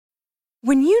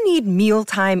When you need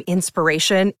mealtime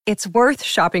inspiration, it's worth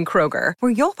shopping Kroger,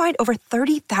 where you'll find over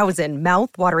 30,000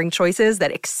 mouth-watering choices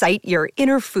that excite your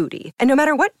inner foodie. And no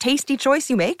matter what tasty choice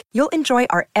you make, you'll enjoy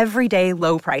our everyday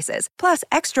low prices, plus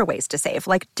extra ways to save,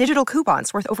 like digital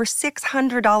coupons worth over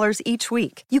 $600 each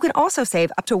week. You can also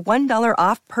save up to $1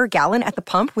 off per gallon at the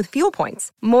pump with fuel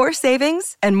points. More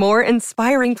savings and more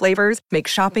inspiring flavors make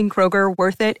shopping Kroger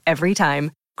worth it every time.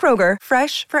 Kroger,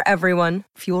 fresh for everyone.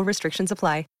 Fuel restrictions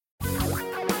apply.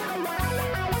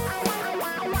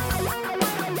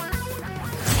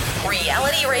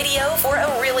 Reality radio for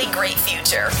a really great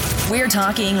future. We're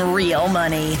talking real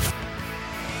money.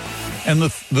 And the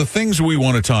things we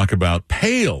want to talk about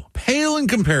pale in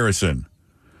comparison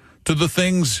to the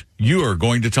things you are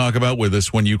going to talk about with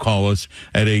us when you call us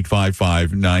at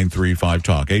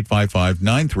 855-935-TALK.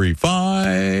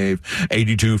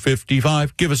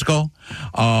 855-935-8255. Give us a call.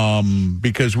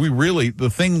 Because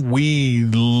the thing we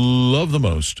love the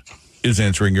most is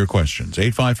answering your questions.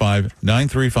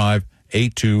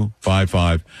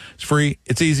 855-935-8255. It's free.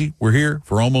 It's easy. We're here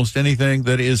for almost anything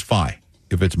that is FI.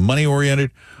 If it's money oriented,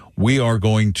 we are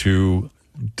going to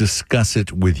discuss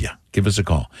it with you. Give us a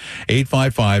call.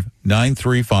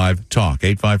 855-935-TALK.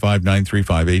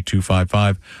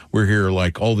 855-935-8255. We're here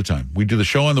like all the time. We do the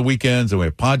show on the weekends and we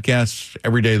have podcasts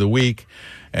every day of the week.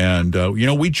 And,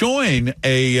 we join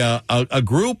a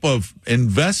group of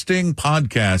investing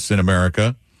podcasts in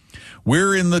America.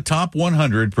 We're in the top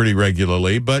 100 pretty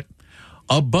regularly, but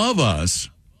above us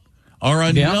are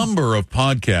a number of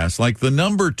podcasts. Like the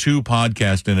number 2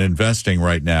 podcast in investing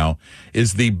right now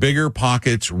is the Bigger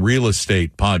Pockets Real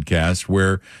Estate podcast,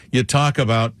 where you talk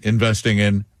about investing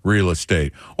in real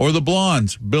estate. Or the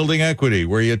Blondes Building Equity,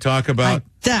 where you talk about...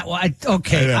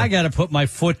 I got to put my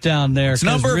foot down there. It's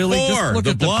number 4, look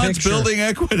the at Blondes Building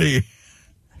Equity.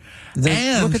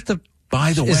 Look at the...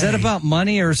 By the way... Is that about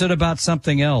money or is it about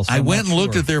something else? I went and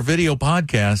looked at their video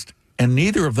podcast, and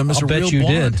neither of them is a real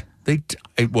blonde.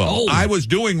 I was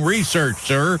doing research,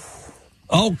 sir.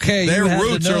 Okay, their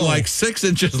roots are like 6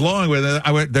 inches long.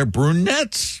 They're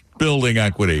brunettes building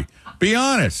equity. Be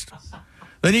honest.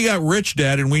 Then you got Rich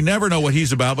Dad, and we never know what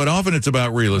he's about, but often it's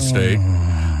about real estate.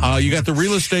 You got the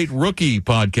Real Estate Rookie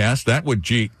podcast. That would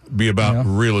be about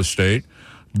real estate.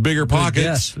 Bigger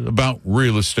Pockets about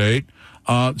real estate.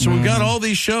 So we've got all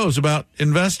these shows about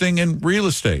investing in real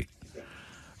estate.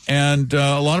 And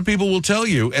a lot of people will tell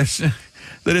you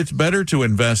that it's better to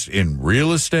invest in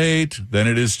real estate than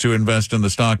it is to invest in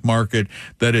the stock market,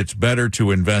 that it's better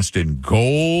to invest in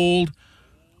gold.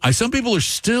 Some people are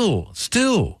still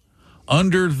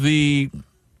under the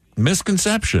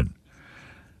misconception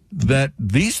that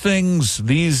these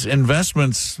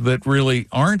investments that really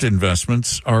aren't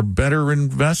investments are better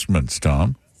investments,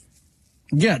 Tom.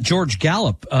 Yeah, George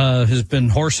Gallup has been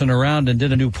horsing around and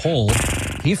did a new poll.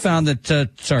 He found that,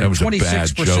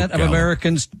 26% of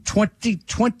Americans,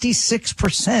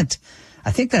 26%,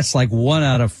 I think that's like 1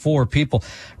 out of 4 people,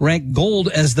 rank gold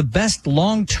as the best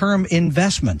long-term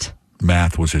investment.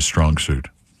 Math was his strong suit.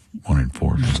 1 in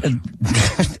 4.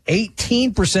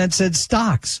 18% said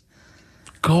stocks.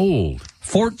 Gold.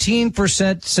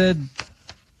 14% said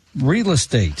real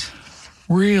estate.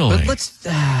 Really? But let's.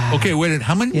 Okay, wait.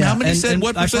 How many said?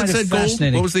 What percent said gold?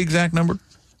 What was the exact number?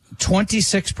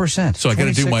 26%. So I got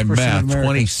to do my math.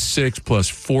 26 plus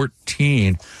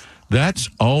 14. That's,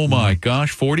 oh my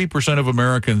gosh, 40% of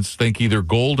Americans think either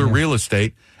gold or real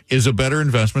estate is a better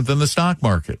investment than the stock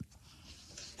market.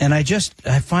 And I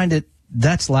find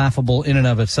that's laughable in and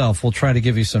of itself. We'll try to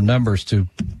give you some numbers to.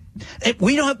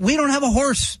 We don't have a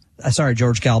horse. Sorry,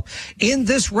 George Gallup. In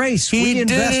this race, we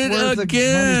invest where the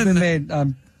money's been made.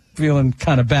 I'm feeling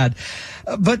kind of bad.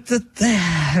 But the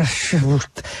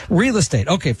real estate.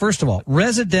 Okay, first of all,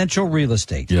 residential real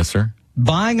estate. Yes, sir.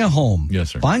 Buying a home.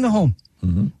 Yes, sir. Buying a home.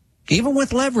 Mm-hmm. Even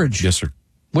with leverage. Yes, sir.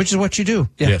 Which is what you do.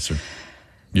 Yeah. Yes, sir.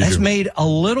 That's made a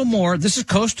little more. This is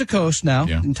coast to coast now.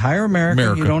 Yeah. Entire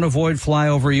America. You don't avoid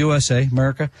flyover USA,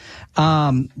 America.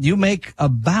 You make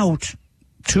about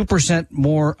 2%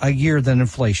 more a year than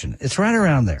inflation. It's right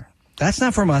around there. That's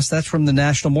not from us. That's from the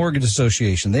National Mortgage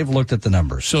Association. They've looked at the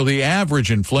numbers. So the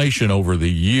average inflation over the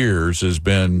years has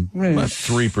been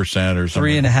 3% or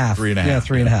something. 3.5. 3.5. Yeah,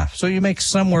 3.5. So you make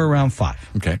somewhere around 5.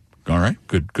 Okay. All right.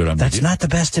 Good. That's not the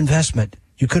best investment.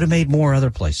 You could have made more other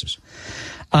places.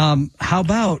 How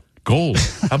about gold?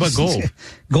 How about gold?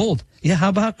 Gold. Yeah. How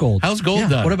about gold? How's gold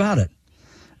done? What about it?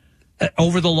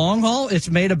 Over the long haul, it's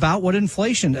made about what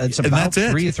inflation. It's about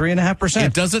 3.5%.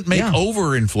 It doesn't make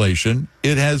over inflation.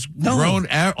 It has grown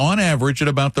on average at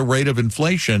about the rate of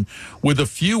inflation, with a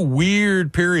few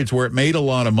weird periods where it made a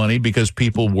lot of money because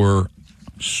people were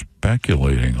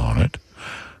speculating on it.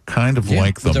 kind of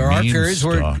like the there are meme periods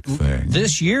where stock thing.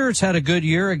 This year it's had a good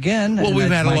year again. Well, we've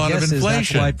had a lot of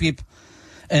inflation.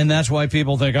 That's why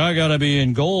people think, I got to be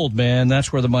in gold, man.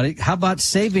 That's where the money. How about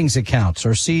savings accounts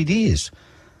or CDs?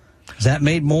 Is that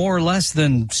made more or less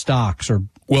than stocks? Or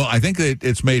Well, I think that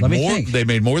it's made more. Think. They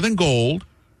made more than gold.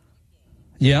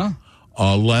 Yeah.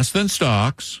 Less than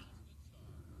stocks.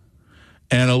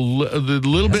 And a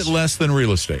little bit less than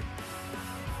real estate.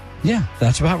 Yeah,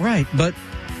 that's about right. But,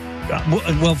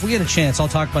 well, if we get a chance, I'll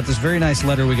talk about this very nice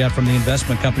letter we got from the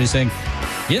investment company saying,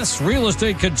 yes, real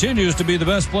estate continues to be the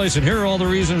best place, and here are all the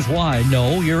reasons why.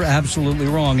 No, you're absolutely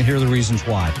wrong, and here are the reasons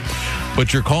why.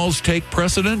 But your calls take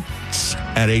precedence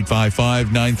at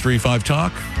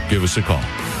 855-935-TALK. Give us a call.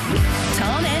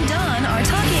 Tom and Don are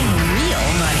talking real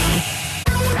money.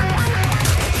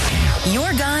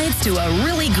 Your guides to a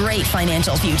really great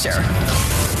financial future.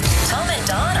 Tom and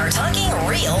Don are talking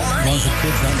real money.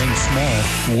 Kids not being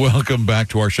small. Welcome back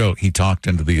to our show. He talked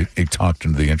into the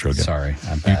intro again. Sorry,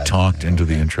 I'm bad. You talked into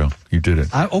the intro. You did it.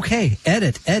 Okay,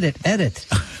 edit.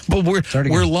 But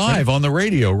we're live on the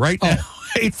radio right now.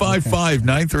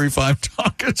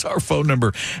 855-935-TALK. It's our phone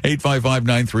number,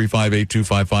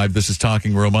 855-935-8255. This is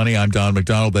Talking Real Money. I'm Don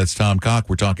McDonald. That's Tom Cock.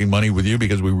 We're talking money with you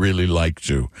because we really like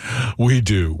to. We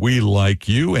do. We like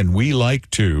you, and we like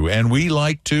to. And we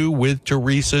like to with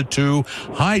Teresa, too.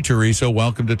 Hi, Teresa.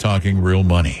 Welcome to Talking Real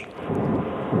Money.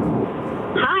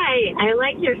 Hi. I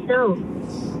like your show.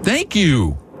 Thank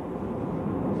you.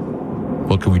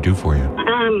 What can we do for you?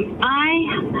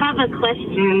 I have a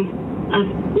question of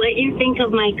what you think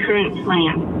of my current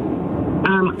plan.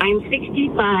 I'm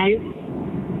 65,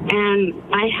 and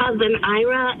I have an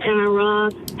IRA and a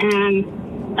Roth and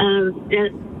a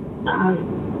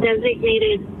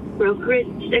designated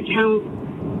brokerage account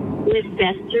with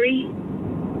Vestry.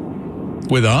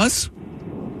 With us?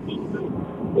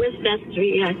 With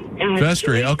Vestry, yes.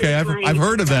 Vestry, okay. I've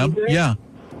heard of them. Yeah.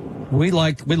 We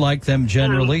like them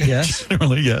generally, yes.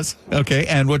 Generally, yes. Okay,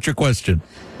 and what's your question?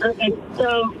 Okay,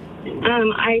 so I'm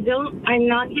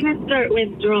not going to start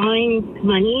withdrawing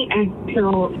money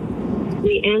until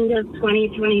the end of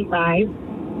 2025.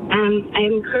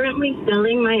 I'm currently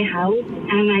selling my house,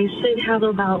 and I should have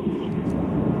about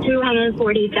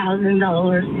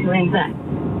 $240,000 to invest.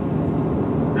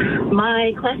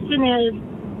 My question is,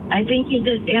 I think you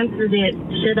just answered it.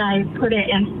 Should I put it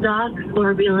in stocks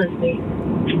or real estate?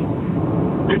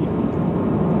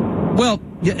 Well,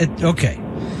 okay.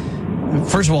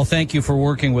 First of all, thank you for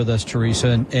working with us,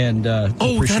 Teresa, and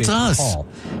that's us. Call.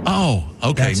 Oh,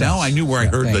 okay. That's now us. I knew where I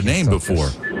heard the name before.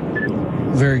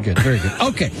 Very good, very good.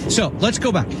 Okay, so let's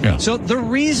go back. Yeah. So the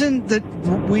reason that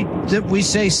we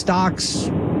say stocks,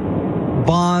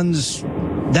 bonds,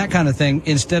 that kind of thing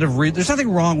instead of there's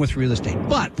nothing wrong with real estate,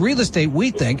 but real estate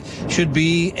we think should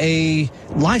be a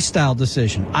lifestyle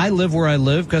decision. I live where I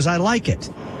live because I like it.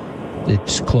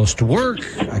 It's close to work.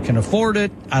 I can afford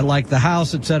it. I like the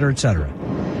house, et cetera, et cetera.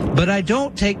 But I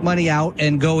don't take money out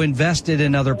and go invest it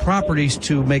in other properties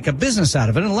to make a business out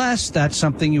of it, unless that's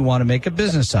something you want to make a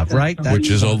business of, right?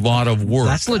 Which is a lot of work.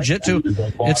 That's legit, too.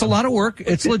 It's a lot of work.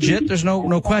 It's legit. There's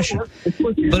no question.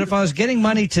 But if I was getting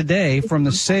money today from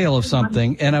the sale of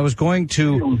something and I was going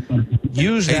to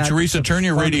use that... Hey, Teresa, turn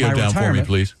your radio down for me,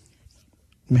 please.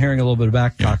 I'm hearing a little bit of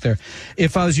back talk there.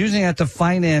 If I was using that to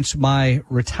finance my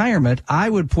retirement, I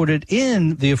would put it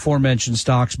in the aforementioned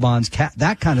stocks, bonds,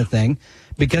 that kind of thing,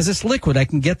 because it's liquid. I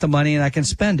can get the money and I can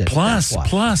spend it. Plus,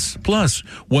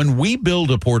 when we build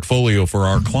a portfolio for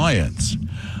our clients,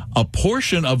 a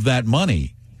portion of that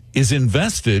money is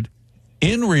invested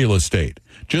in real estate,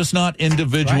 just not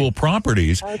individual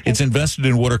properties. Okay. It's invested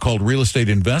in what are called real estate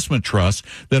investment trusts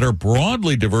that are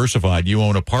broadly diversified. You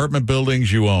own apartment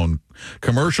buildings, you own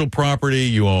commercial property,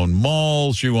 you own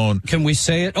malls, you own... Can we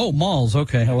say it? Oh, malls.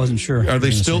 Okay, I wasn't sure. Are they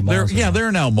still there? Yeah,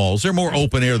 they're now malls. They're more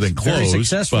open air than closed. Very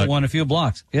successful one, a few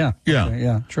blocks. Yeah. Yeah. Okay,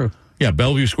 yeah, true. Yeah,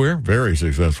 Bellevue Square, very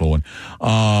successful one.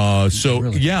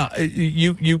 Really? Yeah,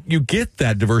 you get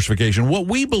that diversification. What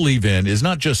we believe in is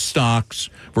not just stocks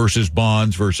versus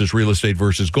bonds versus real estate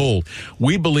versus gold.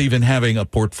 We believe in having a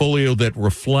portfolio that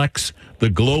reflects the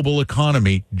global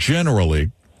economy generally,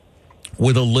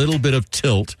 with a little bit of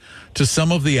tilt to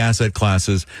some of the asset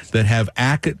classes that have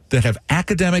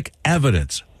academic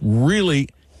evidence, really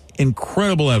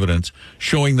incredible evidence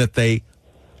showing that they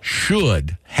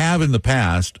should have in the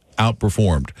past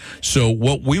outperformed. So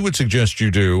what we would suggest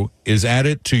you do is add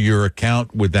it to your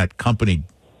account with that company,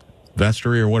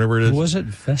 Vestry or whatever it is. Was it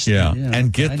Vestry? Yeah.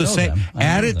 And get the same,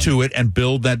 add it to it and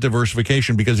build that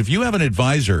diversification, because if you have an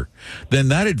advisor, then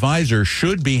that advisor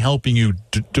should be helping you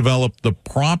develop the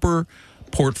proper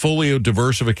portfolio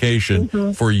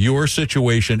diversification for your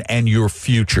situation and your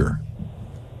future?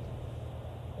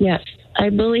 Yes, I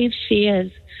believe she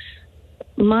is.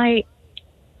 My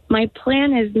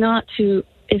plan is to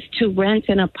rent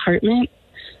an apartment.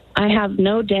 I have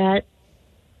no debt,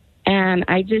 and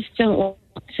I just don't want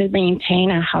to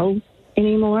maintain a house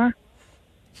anymore.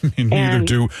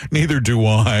 Neither do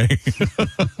I.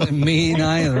 Me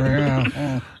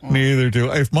neither. Neither do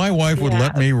I. If my wife would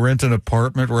let me rent an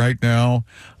apartment right now,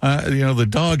 the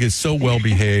dog is so well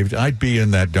behaved, I'd be in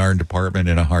that darned apartment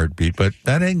in a heartbeat. But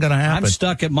that ain't going to happen. I'm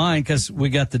stuck at mine because we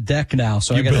got the deck now,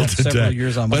 so I got to have several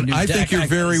years on my new deck. But I think you're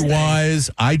very wise.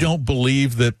 I don't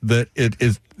believe that it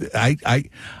is. I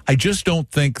just don't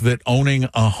think that owning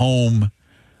a home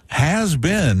has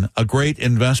been a great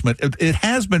investment. It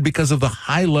has been because of the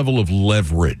high level of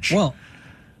leverage. Well,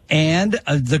 and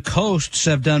the coasts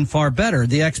have done far better.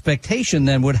 The expectation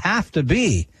then would have to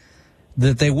be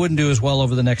that they wouldn't do as well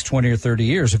over the next 20 or 30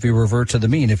 years if you revert to the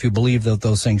mean, if you believe that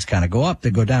those things kind of go up,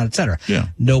 they go down, et cetera. Yeah.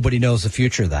 Nobody knows the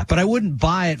future of that. But I wouldn't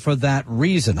buy it for that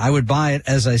reason. I would buy it,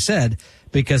 as I said,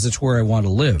 because it's where I want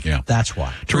to live. Yeah. That's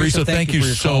why. Teresa, thank you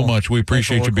so much. We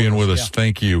appreciate you being with us. Yeah.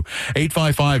 Thank you.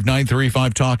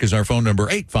 855-935-TALK is our phone number,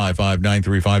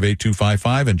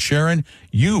 855-935-8255. And Sharon,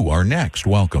 you are next.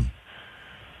 Welcome.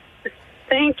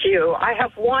 Thank you. I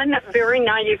have one very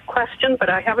naive question, but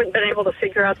I haven't been able to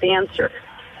figure out the answer.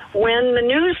 When the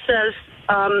news says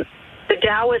the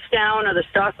Dow is down or the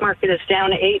stock market is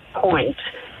down 8 points,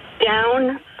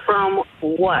 down from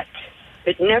what?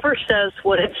 It never says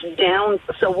what it's down.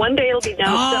 So one day it'll be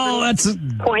down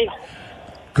 7 points.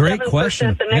 Great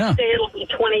question. The next day it'll be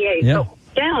 28. Yeah. So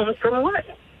down from what?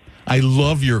 I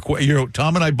love your question.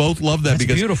 Tom and I both love that. That's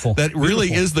because beautiful. That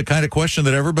really is the kind of question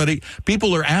that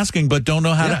people are asking, but don't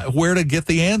know where to get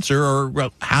the answer or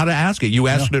how to ask it. You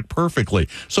asked it perfectly.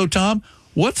 So, Tom,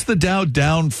 what's the Dow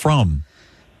down from?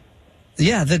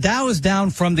 Yeah, the Dow is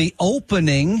down from the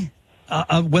opening.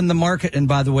 When the market, and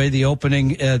by the way, the opening,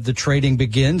 the trading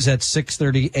begins at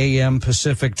 6:30 a.m.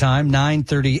 Pacific time,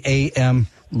 9:30 a.m.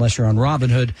 unless you're on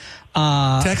Robinhood.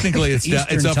 Technically,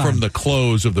 it's up from the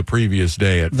close of the previous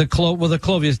day. The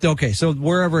close is okay. So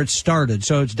wherever it started,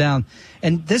 so it's down.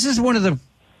 And this is one of the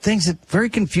things that's very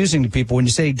confusing to people when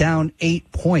you say down 8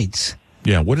 points.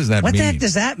 Yeah, what does that mean? What the heck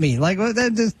does that mean? Like,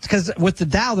 because with the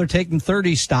Dow, they're taking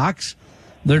 30 stocks.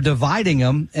 They're dividing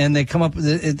them, and they come up with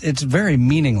it. It's very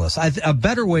meaningless. A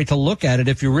better way to look at it,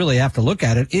 if you really have to look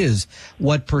at it, is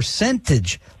what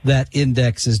percentage that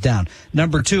index is down.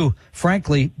 Number two,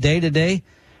 frankly, day to day,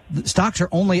 stocks are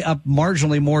only up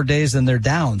marginally more days than they're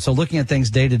down. So looking at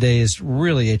things day to day is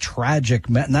really a tragic.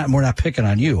 We're not picking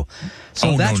on you.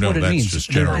 So that's what it means.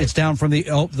 It's down from the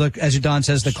as Don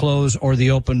says, the close or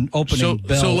the opening bell.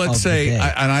 So let's say,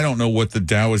 and I don't know what the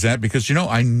Dow is at because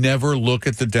I never look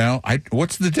at the Dow.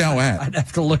 What's the Dow at? I'd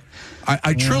have to look.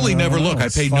 I truly never look. I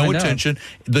pay no attention.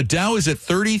 The Dow is at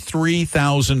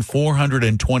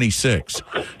 33,426.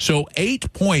 So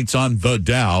 8 points on the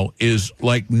Dow is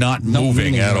like not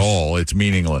moving at all. It's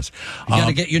meaningless. You got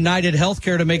to get United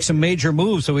Healthcare to make some major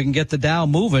moves so we can get the Dow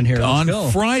moving here.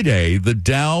 On Friday, the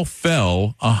Dow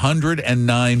fell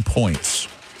 109 points.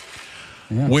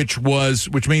 Yeah. Which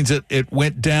means it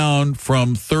went down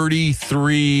from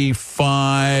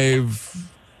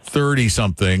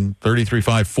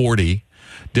 33,540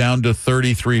 down to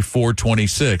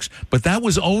 33,426. But that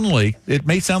was only, it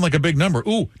may sound like a big number.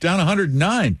 Ooh, down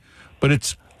 109, but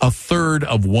it's a third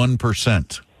of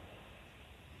 1%.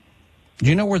 Do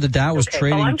you know where the Dow was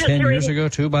trading 10 years ago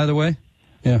too, by the way?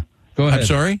 Yeah. Go ahead. I'm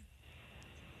sorry?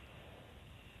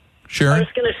 Sharon? I was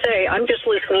going to say, I'm just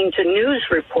listening to news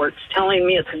reports telling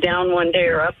me it's down one day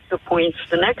or up the points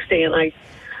the next day, and I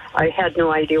had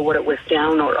no idea what it was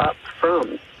down or up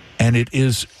from. And it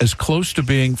is as close to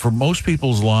being, for most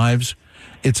people's lives,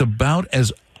 it's about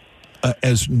as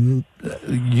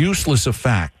useless a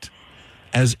fact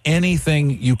as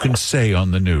anything you can say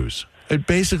on the news. It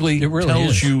basically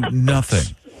tells you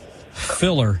nothing.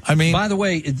 Filler. I mean, by the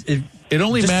way, it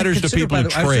only matters to people who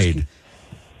trade.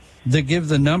 They give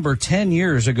the number 10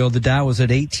 years ago, the Dow was at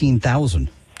 18,000.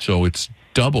 So it's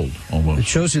doubled almost. It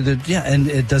shows you that,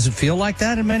 and does it feel like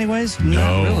that in many ways?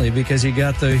 No. Not really, because you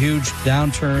got the huge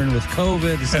downturn with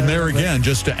COVID. And there again,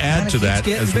 just to add to that,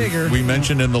 as we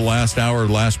mentioned in the last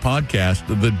podcast,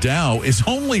 the Dow is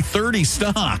only 30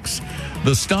 stocks.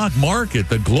 The stock market,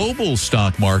 the global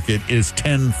stock market, is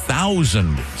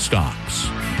 10,000 stocks.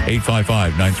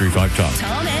 855-935-TALK.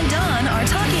 Tom and Don are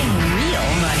talking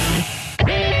real money.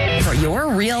 For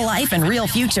your real life and real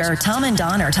future, Tom and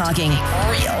Don are talking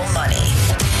real money.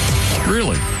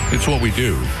 Really, it's what we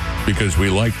do because we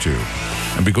like to.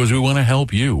 and because we want to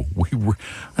help you.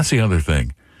 That's the other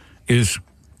thing, is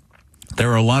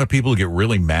there are a lot of people who get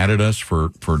really mad at us for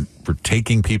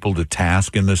taking people to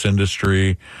task in this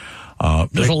industry.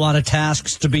 There's a lot of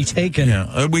tasks to be taken.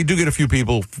 Yeah, we do get a few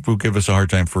people who give us a hard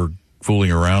time for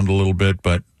fooling around a little bit,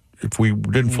 but if we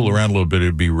didn't fool around a little bit,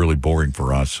 it'd be really boring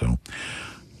for us. So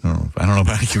I don't know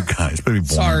about you guys, but it'd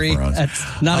be boring for us.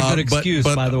 That's not a good excuse,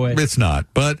 but by the way. It's not.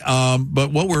 But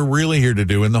what we're really here to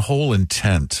do, and the whole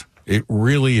intent, it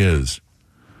really is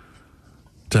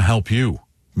to help you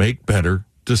make better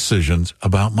decisions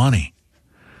about money.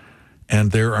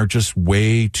 And there are just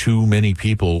way too many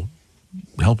people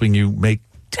helping you make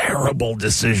terrible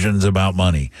decisions about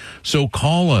money. So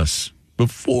call us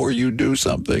before you do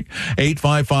something.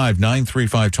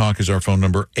 855-935-TALK is our phone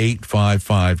number.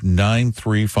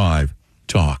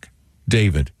 855-935-TALK.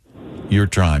 David, your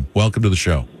time. Welcome to the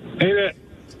show.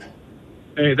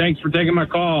 Hey, thanks for taking my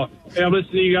call. Hey, I've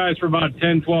listened to you guys for about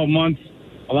 10, 12 months.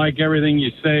 I like everything you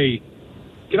say.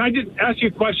 Can I just ask you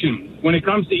a question? When it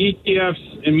comes to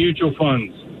ETFs and mutual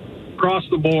funds, across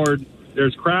the board,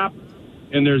 there's crap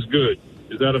and there's good.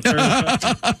 Is that a fair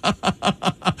assessment?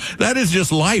 That is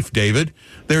just life, David.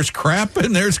 There's crap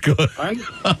and there's good.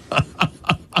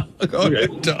 Okay.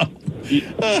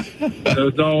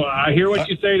 So I hear what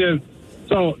you say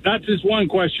so that's just one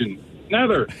question.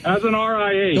 Nether, as an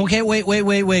RIA. Okay, wait.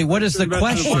 What is the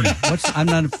question? I'm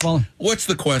not following. What's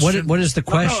the question? What is the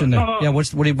question? No. Yeah,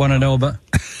 what do you want to know about?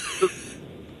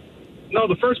 No,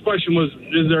 the first question was,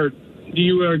 do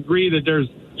you agree that there's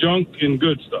junk and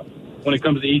good stuff when it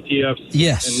comes to ETFs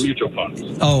yes. and mutual funds?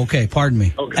 Oh, okay. Pardon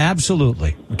me. Okay.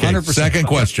 Absolutely. Okay. 100%. Second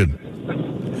question.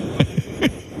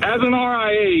 As an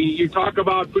RIA, you talk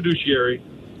about fiduciary.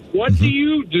 What do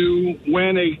you do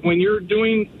when you're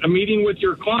doing a meeting with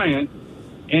your client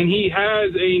and he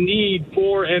has a need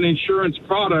for an insurance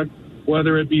product,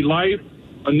 whether it be life,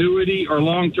 annuity, or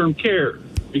long-term care?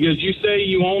 Because you say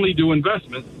you only do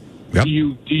investment. Yep. Do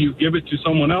you give it to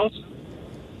someone else?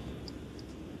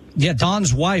 Yeah,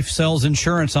 Don's wife sells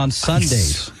insurance on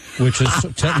Sundays, which is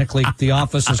technically the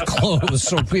office is closed,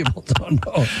 so people don't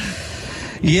know.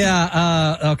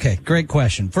 Yeah, okay, great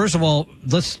question. First of all,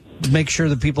 let's make sure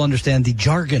that people understand the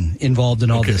jargon involved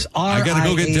in all this. I got to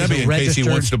go get Debbie in case he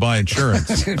wants to buy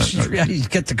insurance. Yeah, you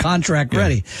get the contract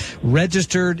ready.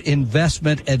 Registered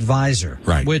investment advisor,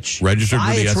 right? Which registered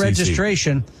by with the its SEC.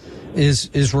 Registration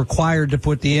is required to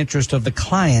put the interest of the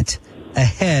client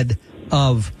ahead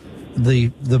of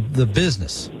the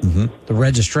business, the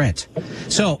registrant.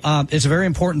 So it's a very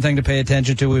important thing to pay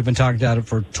attention to. We've been talking about it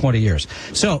for 20 years.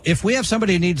 So if we have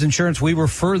somebody who needs insurance, we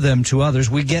refer them to others.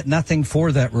 We get nothing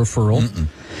for that referral.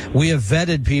 We have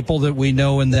vetted people that we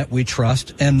know and that we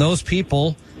trust, and those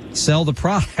people sell the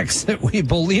products that we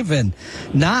believe in,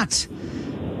 not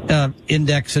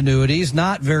index annuities,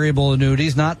 not variable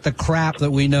annuities, not the crap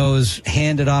that we know is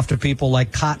handed off to people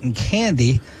like cotton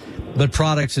candy, but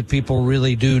products that people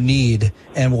really do need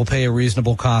and will pay a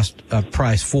reasonable price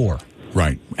for.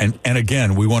 Right. And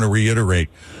again, we want to reiterate,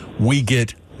 we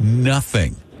get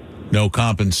nothing. No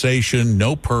compensation,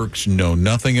 no perks,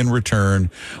 nothing in return.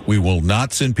 We will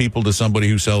not send people to somebody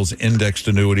who sells indexed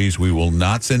annuities. We will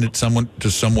not send it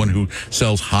to someone who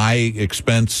sells high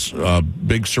expense,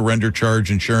 big surrender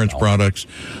charge insurance products.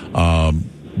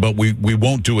 But we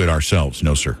won't do it ourselves.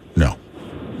 No, sir. No.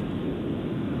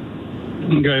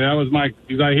 Okay, that was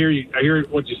because I hear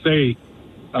what you say.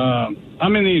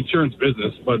 I'm in the insurance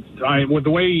business, but with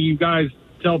the way you guys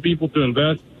tell people to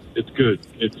invest, it's good.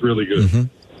 It's really good.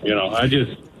 You know, I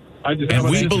just. And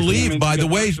we believe, by the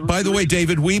way,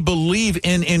 David, we believe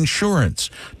in insurance.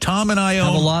 Tom and I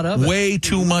own a lot of way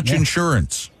too much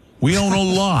insurance. We own a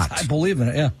lot. I believe in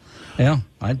it. Yeah.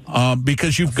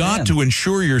 Because you've got to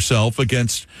insure yourself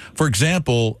against, for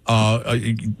example,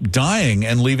 dying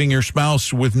and leaving your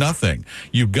spouse with nothing.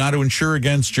 You've got to insure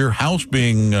against your house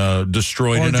being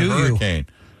destroyed in a hurricane.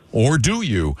 Or do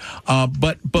you?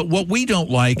 But what we don't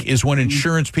like is when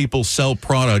insurance people sell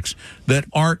products that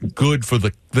aren't good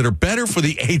that are better for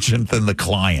the agent than the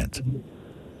client.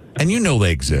 And you know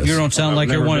they exist. You don't sound like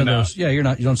you're one of those. Yeah, you're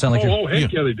not. You don't sound like you're. Oh,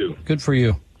 heck yeah, they do. Good for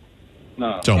you.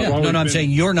 No, I'm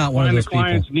saying you're not one of those people.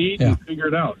 Find the client's need and figure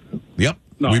it out. Yep.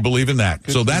 No. We believe in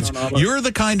that. So you're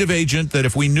the kind of agent that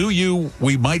if we knew you,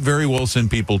 we might very well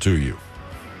send people to you.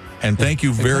 And thank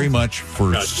you very much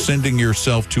for sending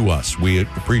yourself to us. We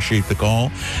appreciate the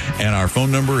call. And our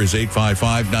phone number is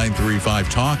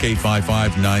 855-935-TALK,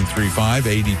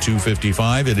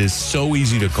 855-935-8255. It is so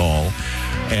easy to call.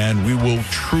 And we will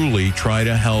truly try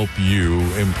to help you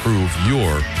improve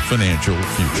your financial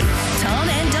future. Tom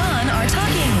and Don are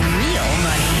talking real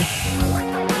money.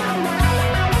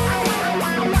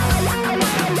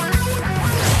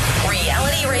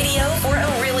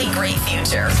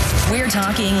 We're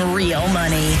talking real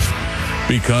money.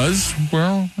 Because,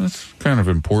 well, that's kind of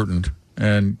important.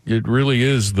 And it really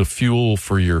is the fuel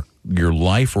for your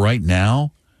life right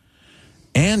now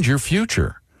and your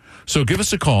future. So give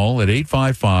us a call at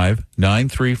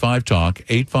 855-935-TALK,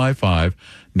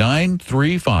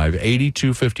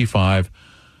 855-935-8255,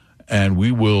 and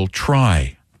we will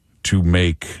try to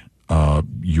make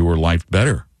your life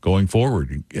better going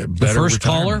forward. Better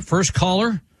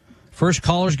First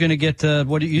caller's going to get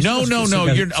what do you? No. I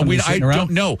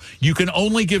don't know. You can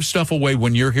only give stuff away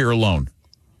when you're here alone.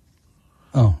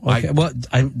 Oh, okay.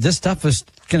 This stuff is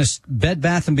going to Bed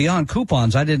Bath & Beyond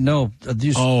coupons. I didn't know.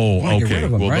 Okay.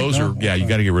 Them, well, right? Those are you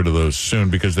got to get rid of those soon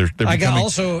because they're becoming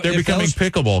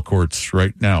pickleball courts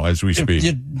right now as we speak.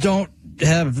 You don't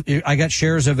have. I got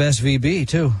shares of SVB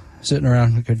too sitting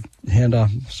around. We could hand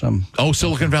off some. Oh,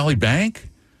 Silicon Valley Bank.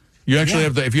 You actually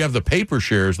have if you have the paper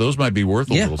shares, those might be worth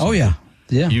a little something. Oh yeah.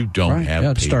 You don't have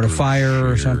paper start a fire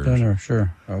shares. or something, or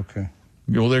sure. Okay.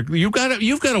 Well, you've got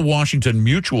a Washington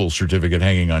Mutual certificate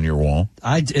hanging on your wall.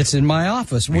 It's in my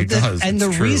office.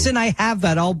 Reason I have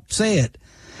that, I'll say it,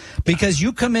 because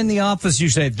you come in the office, you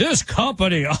say, "This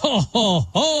company,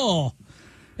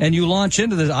 and you launch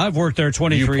into this. I've worked there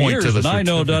 23 years, and I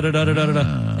know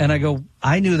da-da-da-da-da-da. And I go,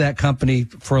 I knew that company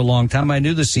for a long time. I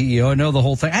knew the CEO. I know the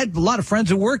whole thing. I had a lot of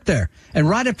friends who worked there. And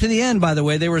right up to the end, by the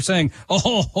way, they were saying,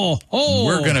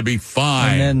 we're going to be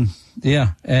fine. And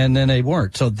then they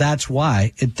weren't. So that's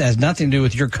why. It has nothing to do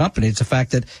with your company. It's the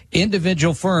fact that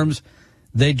individual firms,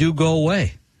 they do go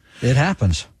away. It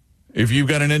happens. If you've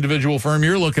got an individual firm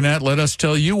you're looking at, let us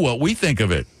tell you what we think of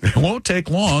it. It won't take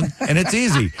long, and it's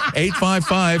easy.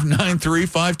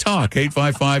 855-935-TALK,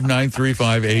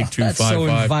 855-935-8255. That's so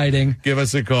inviting. Give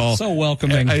us a call. So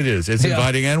welcoming. It is. It's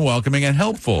inviting and welcoming and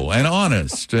helpful and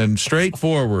honest and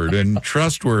straightforward and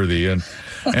trustworthy.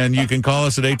 And you can call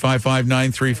us at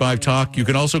 855-935-TALK. You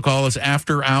can also call us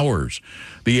after hours.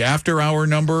 The after-hour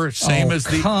number, same as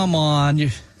the... come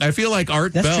on. I feel like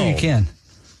Art Bell. That's true, you can.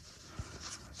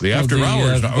 The after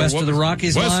hours west of the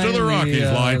Rockies line. West of the Rockies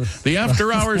line. The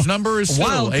after hours number is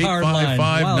still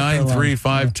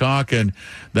 855-935-TALK, and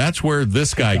that's where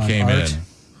this guy came in.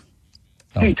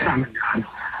 Hey, Tom and Don.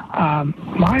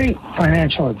 My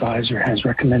financial advisor has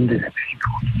recommended a bank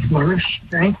called Flourish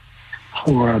Bank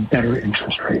for a better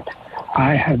interest rate.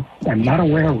 I'm not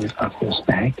aware of this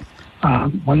bank.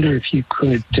 Wonder if you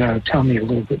could tell me a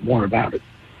little bit more about it.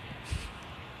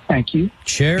 Thank you.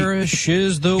 Cherish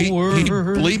is the word. He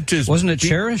bleeped his... Wasn't it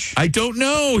Cherish? I don't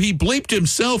know. He bleeped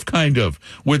himself, kind of,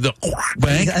 with the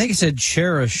bank. I think he said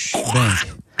Cherish Bank.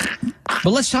 But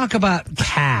let's talk about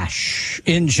cash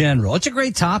in general. It's a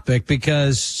great topic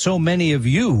because so many of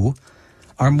you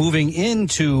are moving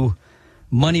into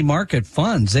money market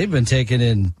funds. They've been taking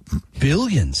in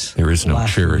billions. There is no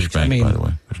Cherish Bank, by the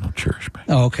way. There's no Cherish Bank.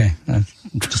 Oh, okay.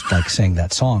 Just like saying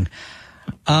that song.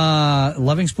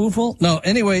 Loving Spoonful? No,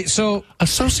 anyway, so...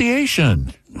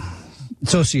 Association,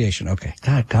 okay.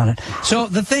 God, got it. So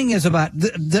the thing is about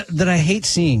that I hate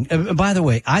seeing, by the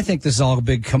way, I think this is all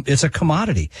it's a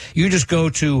commodity. You just go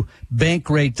to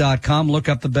bankrate.com, look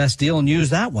up the best deal, and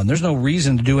use that one. There's no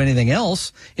reason to do anything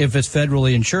else if it's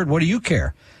federally insured. What do you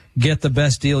care? Get the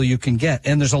best deal you can get.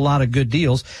 And there's a lot of good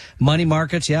deals. Money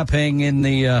markets, paying in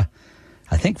the...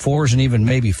 I think 4s and even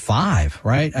maybe 5,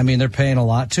 right? I mean, they're paying a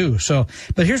lot too. So,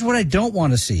 but here's what I don't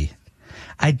want to see.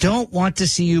 I don't want to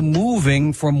see you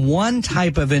moving from one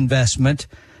type of investment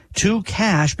to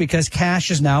cash because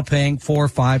cash is now paying 4 or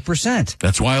 5%.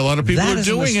 That's why a lot of people are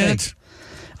doing it.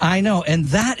 I know, and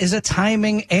that is a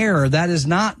timing error. That is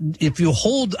not, if you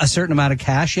hold a certain amount of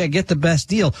cash, get the best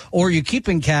deal. Or you keep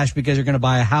in cash because you're going to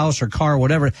buy a house or car or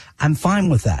whatever, I'm fine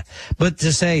with that. But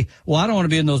to say, well, I don't want to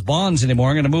be in those bonds anymore,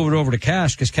 I'm going to move it over to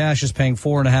cash because cash is paying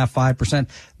 4.5%, 5%,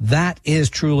 that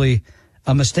is truly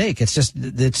a mistake.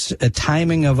 It's a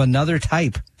timing of another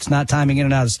type. It's not timing in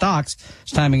and out of stocks,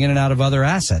 it's timing in and out of other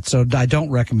assets. So I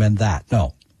don't recommend that,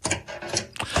 no.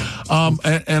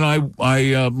 And I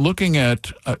looking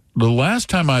at the last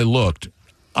time I looked,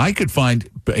 I could find,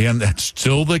 and that's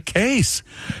still the case.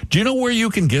 Do you know where you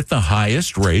can get the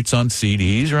highest rates on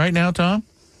CDs right now, Tom?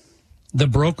 The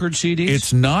brokered CDs?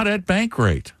 It's not at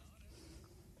Bankrate.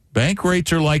 Bank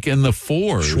rates are like in the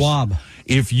 4s. Schwab.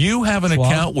 If you have an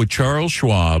account with Charles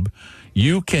Schwab,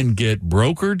 you can get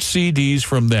brokered CDs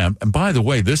from them. And by the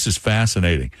way, this is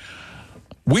fascinating.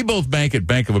 We both bank at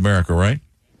Bank of America, right?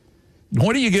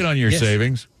 What do you get on your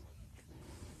savings?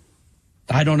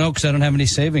 I don't know because I don't have any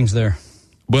savings there.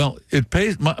 Well, it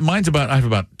pays. Mine's I have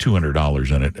about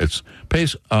 $200 in it. It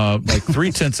pays like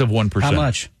 0.3%. How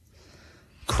much?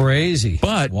 Crazy.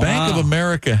 But Bank of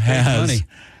America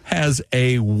has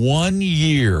a 1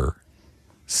 year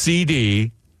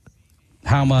CD.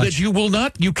 How much? That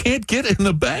you can't get in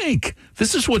the bank.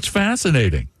 This is what's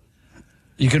fascinating.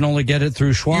 You can only get it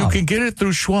through Schwab. You can get it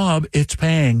through Schwab. It's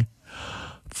paying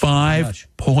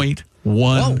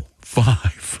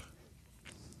 5.15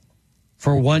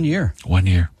 for 1 year. 1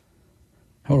 year.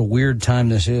 What a weird time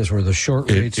this is, where the short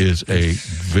rates. It is a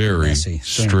very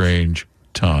strange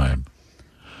time.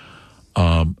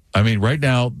 I mean, right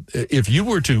now, if you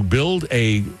were to build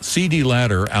a CD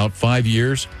ladder out 5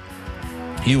 years,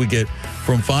 you would get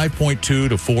from 5.2 to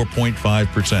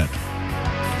 4.5%.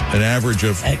 An average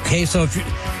of... Okay, so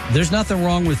there's nothing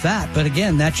wrong with that. But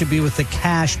again, that should be with the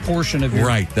cash portion of your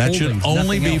Right, that holdings, should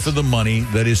only be else. for the money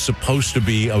that is supposed to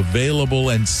be available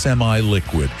and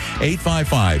semi-liquid.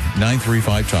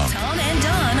 855-935-TOM. Tom and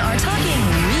Don are talking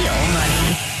real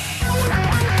money.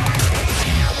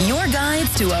 Your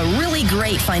guides to a really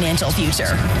great financial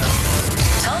future.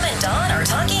 Tom and Don are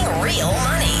talking real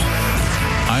money.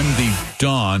 I'm the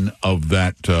Don of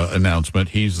that announcement.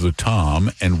 He's the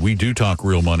Tom, and we do talk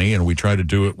real money, and we try to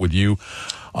do it with you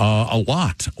a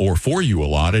lot, or for you a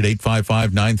lot, at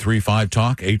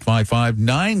 855-935-TALK,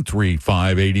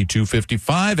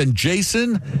 855-935-8255. And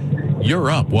Jason, you're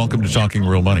up. Welcome to Talking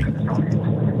Real Money.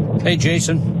 Hey,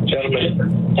 Jason.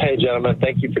 Hey, gentlemen.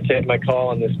 Thank you for taking my call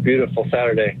on this beautiful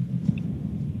Saturday.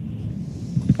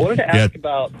 Wanted to ask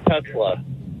about Tesla.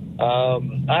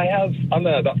 I'm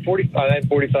about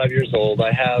 45 years old.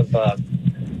 I have a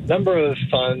number of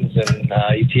funds and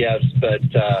ETFs, but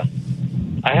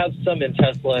I have some in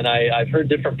Tesla, and I've heard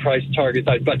different price targets.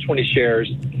 I've got 20 shares,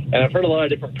 and I've heard a lot of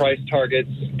different price targets.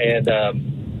 And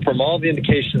from all the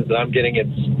indications that I'm getting,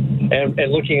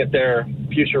 and looking at their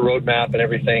future roadmap and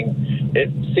everything,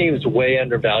 it seems way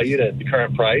undervalued at the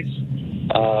current price.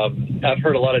 I've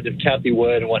heard a lot of Kathy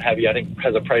Wood and what have you, I think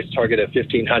has a price target of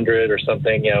 $1,500 or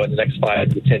something, in the next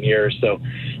 5 to 10 years. So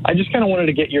I just kind of wanted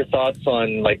to get your thoughts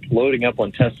on like loading up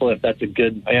on Tesla, if that's a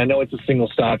good, I know it's a single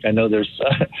stock. I know there's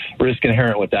risk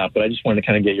inherent with that, but I just wanted to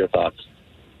kind of get your thoughts.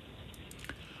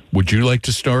 Would you like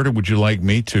to start, or would you like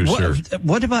me to, sir?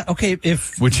 What about,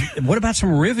 what about some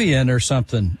Rivian or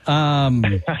something?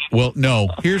 Well, no.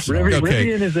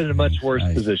 Rivian is in a much worse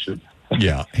position.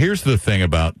 Yeah. Here's the thing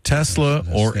about Tesla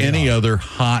or any other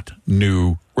hot,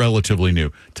 relatively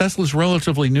new. Tesla's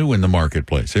relatively new in the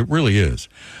marketplace. It really is.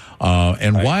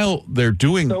 While they're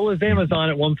doing... So was Amazon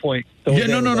at one point.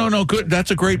 No. Good.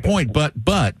 That's a great point. But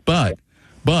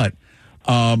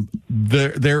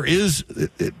there is...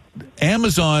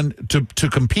 Amazon, to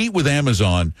compete with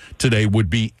Amazon today would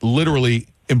be literally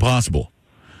impossible.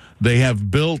 They have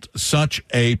built such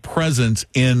a presence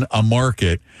in a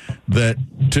market that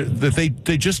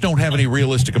they just don't have any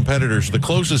realistic competitors. The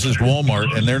closest is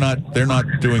Walmart, and they're not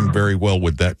doing very well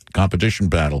with that competition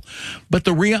battle. But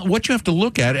what you have to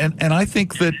look at, and I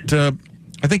think that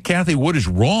I think Kathy Wood is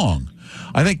wrong.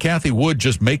 I think Kathy Wood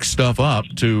just makes stuff up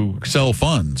to sell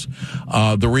funds.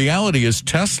 The reality is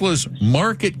Tesla's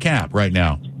market cap right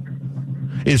now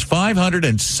is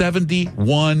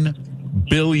 $571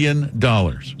 billion.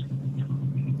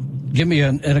 Give me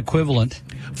an equivalent.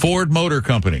 Ford Motor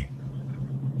Company,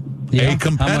 a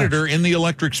competitor in the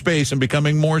electric space and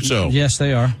becoming more so. Yes,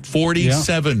 they are.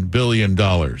 $47 billion.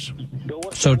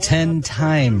 So 10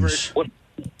 times.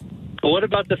 What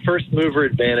about the first mover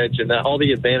advantage and all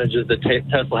the advantages that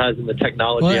Tesla has in the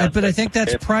technology? Well, but I think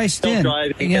that's priced in.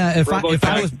 Yeah, if I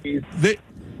was,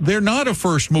 they're not a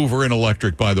first mover in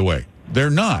electric, by the way. They're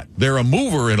not. They're a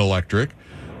mover in electric.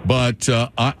 But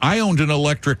I owned an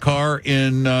electric car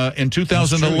in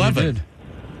 2011.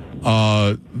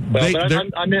 I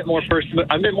meant more first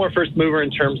mover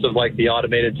in terms of like the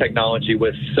automated technology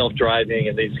with self-driving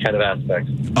and these kind of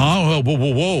aspects. Oh,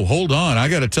 whoa, hold on! I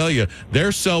got to tell you,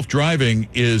 their self-driving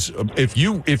is if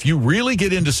you really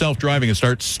get into self-driving and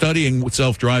start studying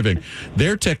self-driving,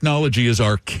 their technology is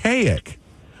archaic.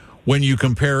 When you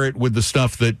compare it with the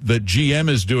stuff that GM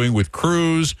is doing with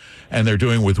Cruise and they're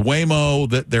doing with Waymo,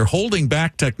 that they're holding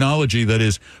back technology that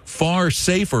is far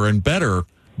safer and better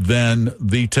than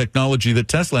the technology that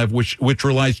Tesla have, which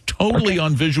relies totally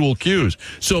on visual cues.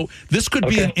 So this could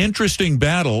be an interesting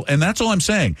battle, and that's all I'm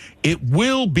saying. It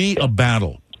will be a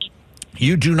battle.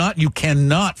 You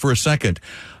cannot for a second.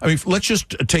 I mean, let's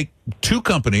just take two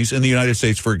companies in the United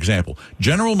States, for example,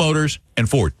 General Motors and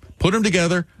Ford. Put them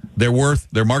together. Their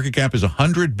market cap is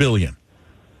 $100 billion.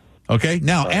 Okay?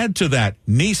 Now add to that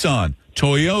Nissan,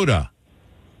 Toyota,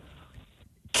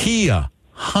 Kia,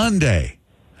 Hyundai,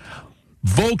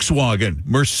 Volkswagen,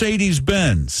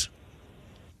 Mercedes-Benz.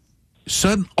 We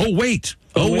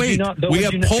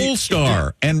have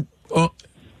Polestar, and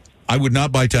I would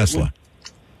not buy Tesla.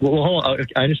 Well, hold on.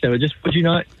 I understand, but just would you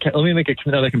not? Let me make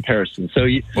another comparison. So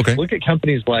you look at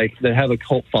companies like that have a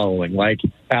cult following, like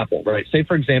Apple, right? Say,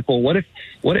 for example,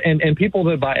 and people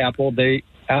that buy Apple,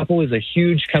 Apple is a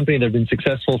huge company that have been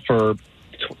successful for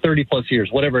 30 plus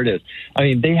years, whatever it is. I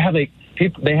mean, they have a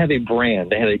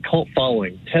brand. They have a cult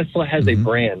following. Tesla has a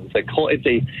brand. It's a cult.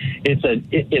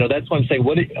 That's why I'm saying,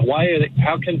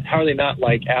 how are they not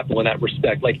like Apple in that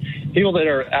respect? Like people that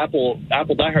are Apple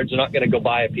diehards are not going to go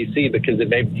buy a PC because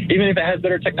even if it has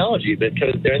better technology,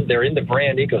 because they're in the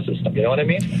brand ecosystem. You know what I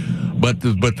mean? But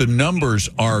the numbers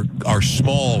are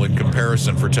small in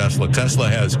comparison for Tesla. Tesla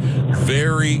has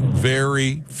very,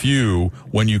 very few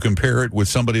when you compare it with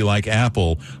somebody like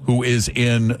Apple, who is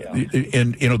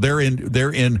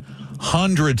they're in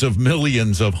hundreds of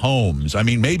millions of homes. I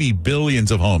mean, maybe billions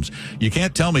of homes. You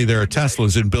can't tell me there are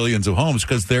Teslas in billions of homes,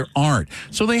 because there aren't.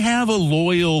 So they have a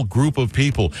loyal group of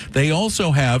people. They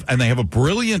also have a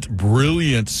brilliant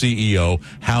CEO.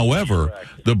 However,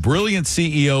 the brilliant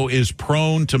CEO is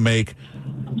prone to make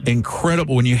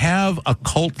incredible. When you have a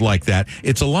cult like that,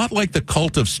 it's a lot like the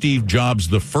cult of Steve Jobs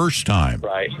the first time.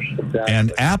 Right. Exactly.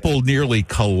 And Apple nearly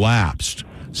collapsed.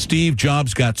 Steve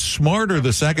Jobs got smarter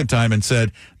the second time and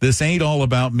said, this ain't all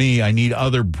about me. I need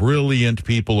other brilliant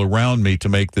people around me to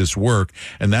make this work.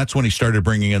 And that's when he started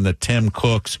bringing in the Tim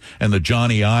Cooks and the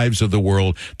Johnny Ives of the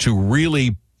world to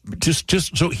really just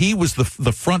so he was the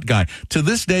front guy. To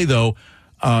this day, though,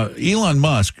 Elon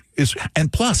Musk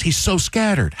and plus he's so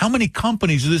scattered. How many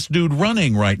companies is this dude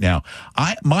running right now?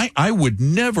 I would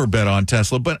never bet on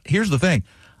Tesla, but here's the thing.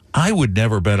 I would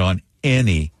never bet on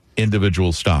any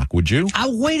individual stock. Would you?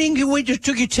 We just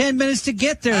took you 10 minutes to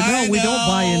get there. No, we don't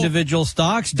buy individual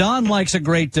stocks. Don likes a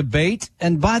great debate.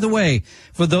 And by the way,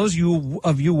 for those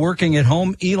of you working at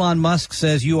home, Elon Musk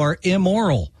says you are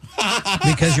immoral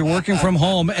because you're working from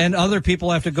home and other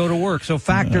people have to go to work. So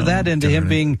factor that into him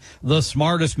being the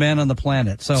smartest man on the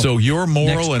planet. So you're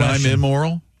moral and I'm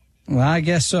immoral? Well, I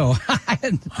guess so.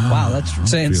 Wow, that's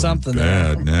saying something.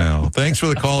 Bad now. Thanks for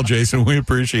the call, Jason. We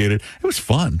appreciate it. It was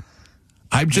fun.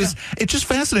 It just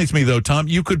fascinates me, though, Tom.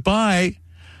 You could buy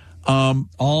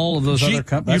all of those other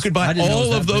companies. You could buy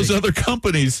all of those other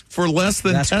companies for less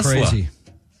than Tesla. That's crazy.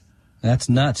 That's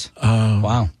nuts.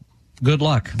 Wow. Good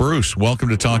luck. Bruce, welcome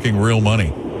to Talking Real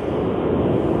Money.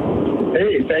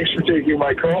 Hey, thanks for taking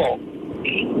my call.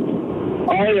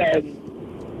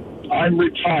 I'm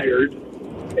retired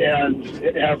and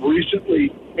have recently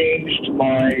changed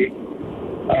my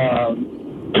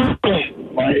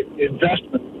my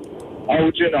investment. I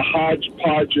was in a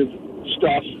hodgepodge of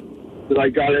stuff that I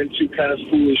got into kind of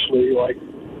foolishly, like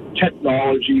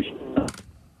technology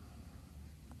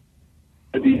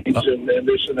and this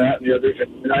and that and the other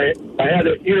thing. And I had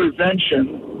an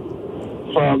intervention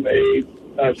from a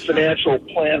financial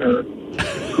planner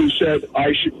who said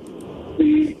I should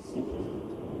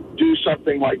do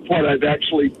something like what I've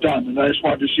actually done. And I just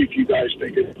wanted to see if you guys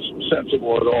think it's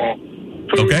sensible at all.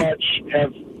 Pretty much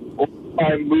have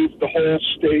I moved the whole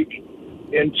stake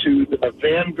into the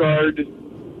Vanguard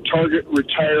Target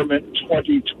Retirement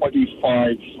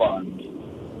 2025 Fund,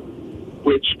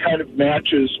 which kind of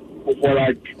matches what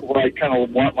I kind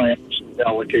of want my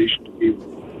allocation to be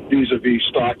vis-a-vis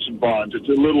stocks and bonds. It's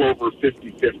a little over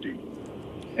 50-50.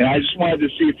 And I just wanted to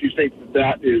see if you think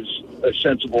that is a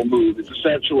sensible move. It's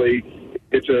essentially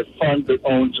a fund that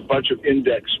owns a bunch of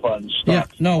index funds.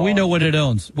 We know what it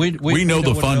owns. We know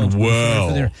the fund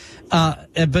well.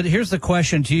 But here's the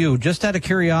question to you. Just out of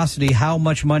curiosity, how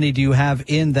much money do you have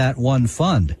in that one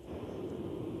fund?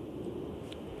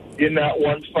 In that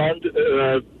one fund,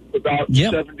 about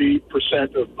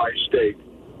 70% of my stake.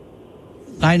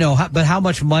 I know, but how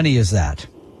much money is that?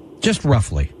 Just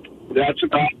roughly. That's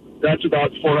about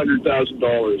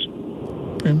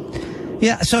 $400,000. Okay.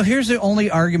 Yeah, so here's the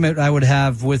only argument I would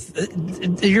have with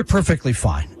you're perfectly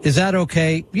fine. Is that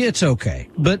okay? Yeah, it's okay.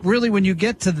 But really, when you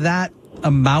get to that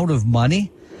amount of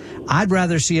money, I'd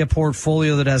rather see a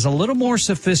portfolio that has a little more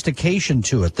sophistication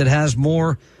to it, that has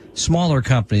more smaller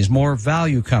companies, more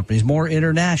value companies, more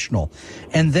international.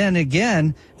 And then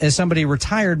again, as somebody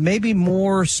retired, maybe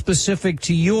more specific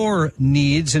to your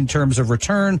needs in terms of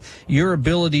return, your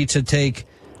ability to take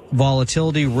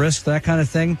volatility, risk, that kind of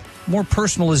thing, more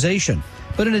personalization.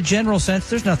 But in a general sense,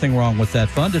 there's nothing wrong with that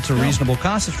fund. It's a reasonable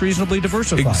cost. It's reasonably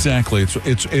diversified. Exactly.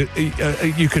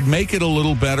 You could make it a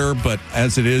little better, but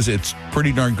as it is, it's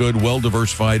pretty darn good, well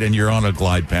diversified, and you're on a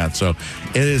glide path. So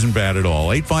it isn't bad at all.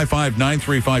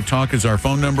 855-935-TALK is our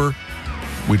phone number.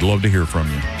 We'd love to hear from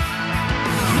you.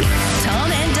 Tom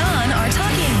and Don are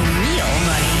talking real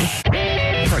money.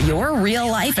 For your real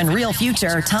life and real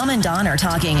future, Tom and Don are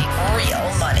talking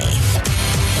real money.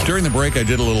 During the break, I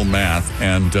did a little math,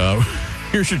 and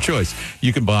here's your choice.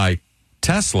 You can buy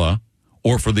Tesla,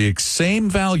 or for the same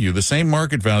value, the same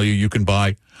market value, you can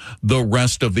buy the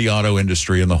rest of the auto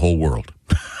industry in the whole world.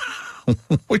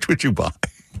 Which would you buy?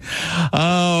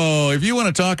 Oh, if you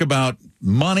want to talk about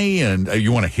money and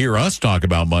you want to hear us talk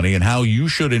about money and how you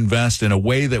should invest in a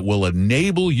way that will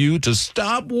enable you to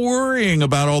stop worrying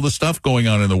about all the stuff going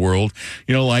on in the world,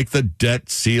 you know, like the debt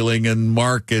ceiling and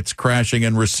markets crashing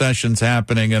and recessions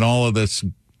happening and all of this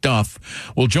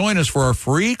stuff, well, join us for our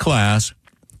free class,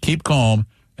 Keep Calm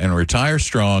and Retire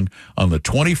Strong, on the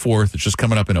 24th. It's just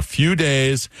coming up in a few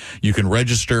days. You can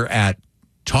register at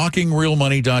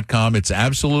TalkingRealMoney.com. It's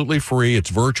absolutely free. It's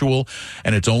virtual,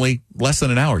 and it's only less than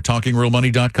an hour.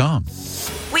 TalkingRealMoney.com.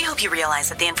 We hope you realize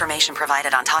that the information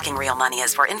provided on Talking Real Money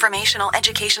is for informational,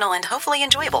 educational, and hopefully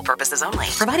enjoyable purposes only.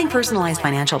 Providing personalized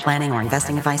financial planning or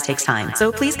investing advice takes time,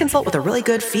 so please consult with a really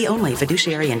good fee-only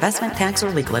fiduciary investment, tax,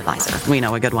 or legal advisor. We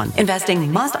know a good one. Investing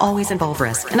must always involve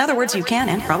risk. In other words, you can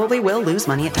and probably will lose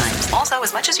money at times. Also,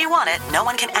 as much as you want it, no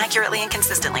one can accurately and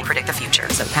consistently predict the future,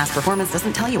 so past performance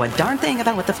doesn't tell you a darn thing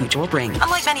about what the future will bring.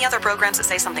 Unlike many other programs that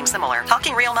say something similar,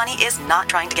 Talking Real Money is not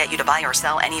trying to get you to buy or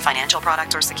sell any financial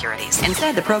products or securities.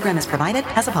 Instead, the program is provided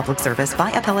as a public service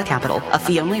by Appella Capital, a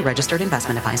fee-only registered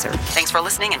investment advisor. Thanks for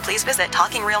listening, and please visit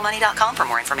TalkingRealMoney.com for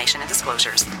more information and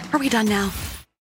disclosures. Are we done now?